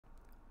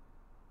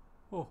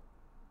Oh,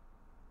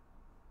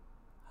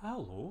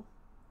 hello,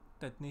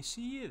 didn't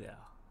see you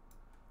there.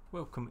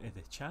 Welcome to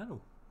the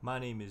channel. My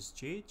name is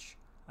JaiGe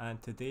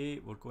and today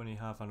we're going to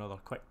have another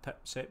quick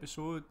tips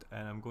episode,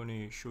 and I'm going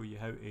to show you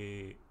how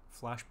to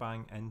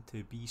flashbang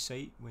into B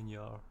site when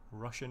you're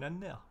rushing in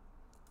there.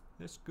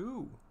 Let's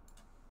go.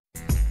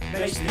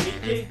 Nice to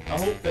meet you, I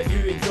hope that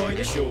you enjoy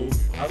the show.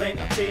 I'll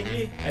entertain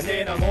you and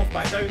then I'm off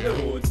back down the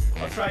road.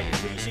 I'll try to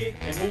please you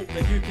and hope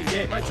that you can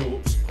get my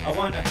jokes. I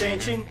want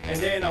attention and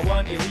then I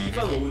want to leave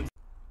alone.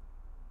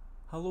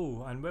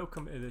 Hello and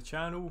welcome to the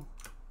channel,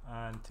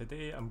 and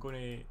today I'm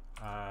going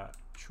to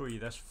show you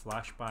this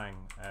flashbang.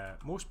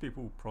 Most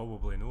people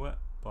probably know it,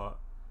 but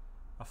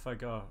I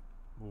figure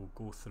we'll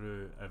go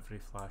through every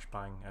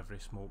flashbang, every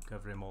smoke,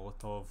 every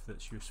molotov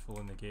that's useful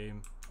in the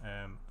game,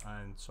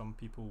 and some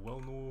people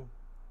will know,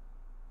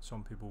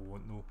 some people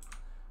won't know.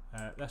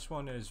 This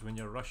one is when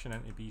you're rushing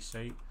into B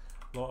site.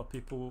 A lot of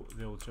people,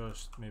 they'll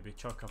just maybe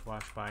chuck a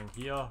flashbang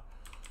here,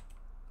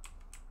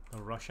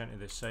 they'll rush into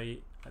the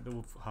site,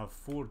 they'll have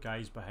 4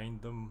 guys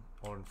behind them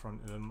or in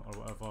front of them or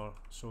whatever,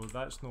 so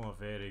that's not a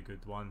very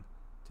good one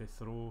to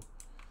throw.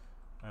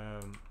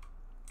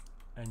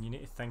 And you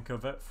need to think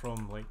of it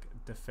from like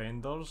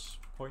defenders'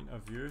 point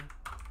of view.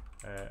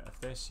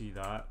 If they see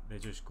that, they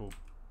just go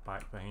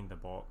back behind the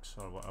box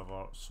or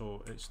whatever,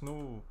 so it's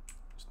no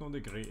the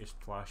greatest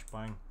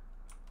flashbang.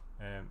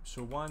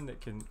 So one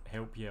that can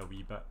help you a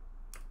wee bit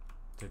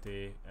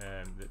today,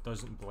 that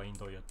doesn't blind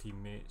all your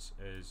teammates,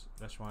 is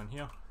this one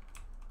here.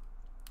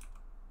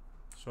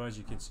 So as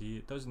you can see,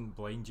 it doesn't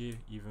blind you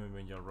even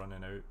when you're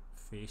running out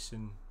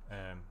facing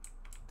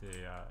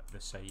the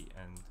site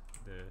and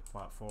the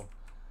platform.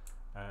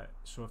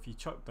 So if you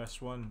chuck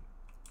this one,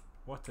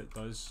 what it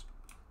does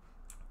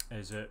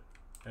is it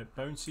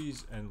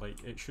bounces and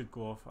like it should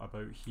go off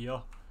about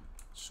here.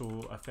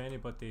 So if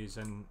anybody's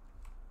in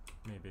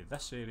maybe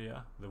this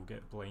area, they'll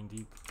get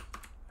blinded.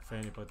 If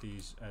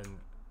anybody's in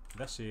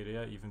this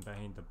area, even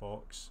behind the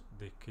box,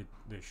 they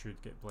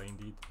should get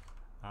blinded.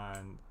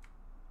 And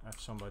if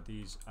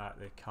somebody's at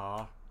the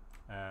car,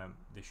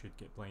 they should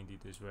get blinded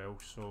as well.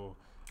 So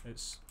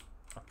it's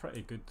a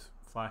pretty good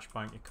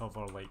flashbang to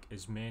cover like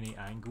as many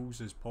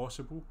angles as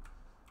possible,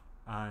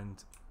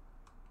 and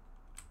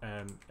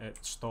it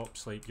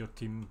stops like your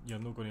team. You're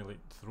not going to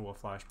like throw a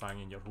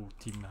flashbang and your whole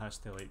team has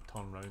to like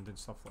turn around and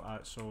stuff like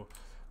that. So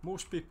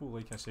most people,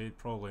 like I said,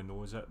 probably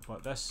knows it,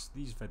 but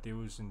these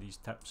videos and these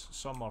tips,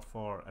 some are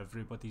for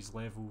everybody's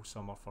level,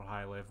 some are for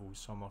high levels,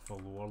 some are for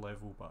lower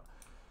level, but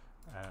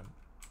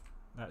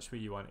that's what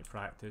you want to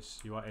practice.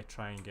 You want to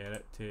try and get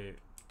it to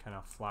kind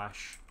of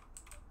flash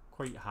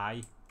quite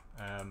high.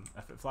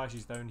 If it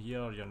flashes down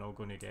here, you're not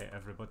going to get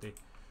everybody.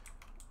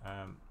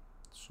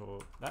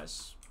 So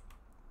that's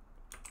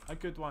a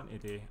good one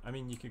today. I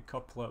mean, you could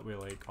couple it with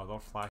like other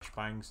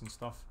flashbangs and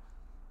stuff,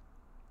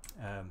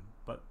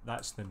 but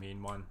that's the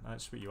main one.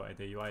 That's what you want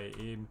to do. You want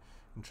to aim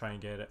and try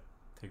and get it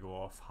to go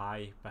off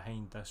high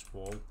behind this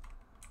wall.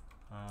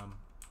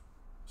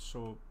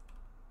 So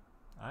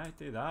I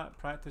do that,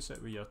 practice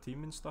it with your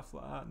team and stuff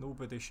like that.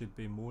 Nobody should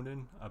be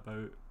moaning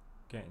about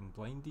getting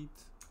blinded,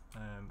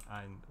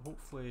 and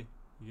hopefully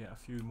you get a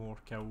few more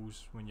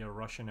kills when you're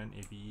rushing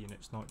into B and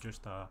it's not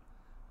just a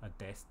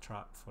death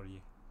trap for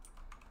you.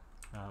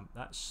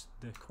 That's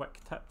the quick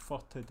tip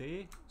for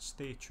today.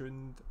 Stay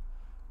tuned.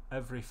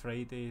 Every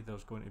Friday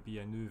there's going to be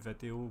a new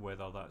video,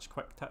 whether that's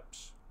quick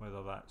tips,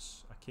 whether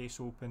that's a case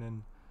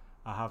opening.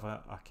 I have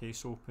a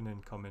case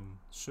opening coming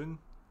soon,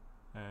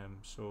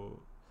 so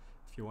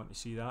if you want to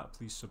see that,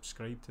 please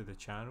subscribe to the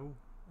channel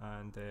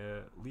and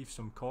leave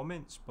some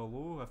comments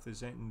below. If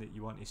there's anything that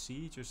you want to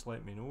see, just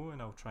let me know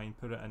and I'll try and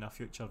put it in a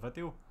future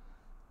video.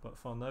 But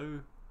for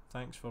now,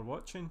 thanks for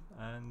watching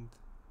and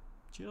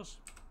cheers.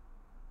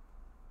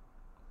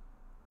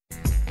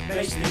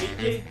 Nice to meet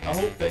you, I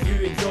hope that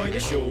you enjoy the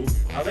show.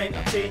 I'll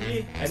entertain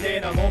you and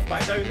then I'm off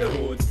back down the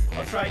road.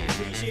 I'll try to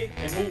please you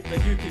and hope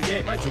that you can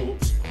get my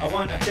jokes. I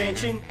want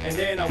attention and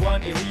then I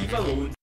want to leave alone.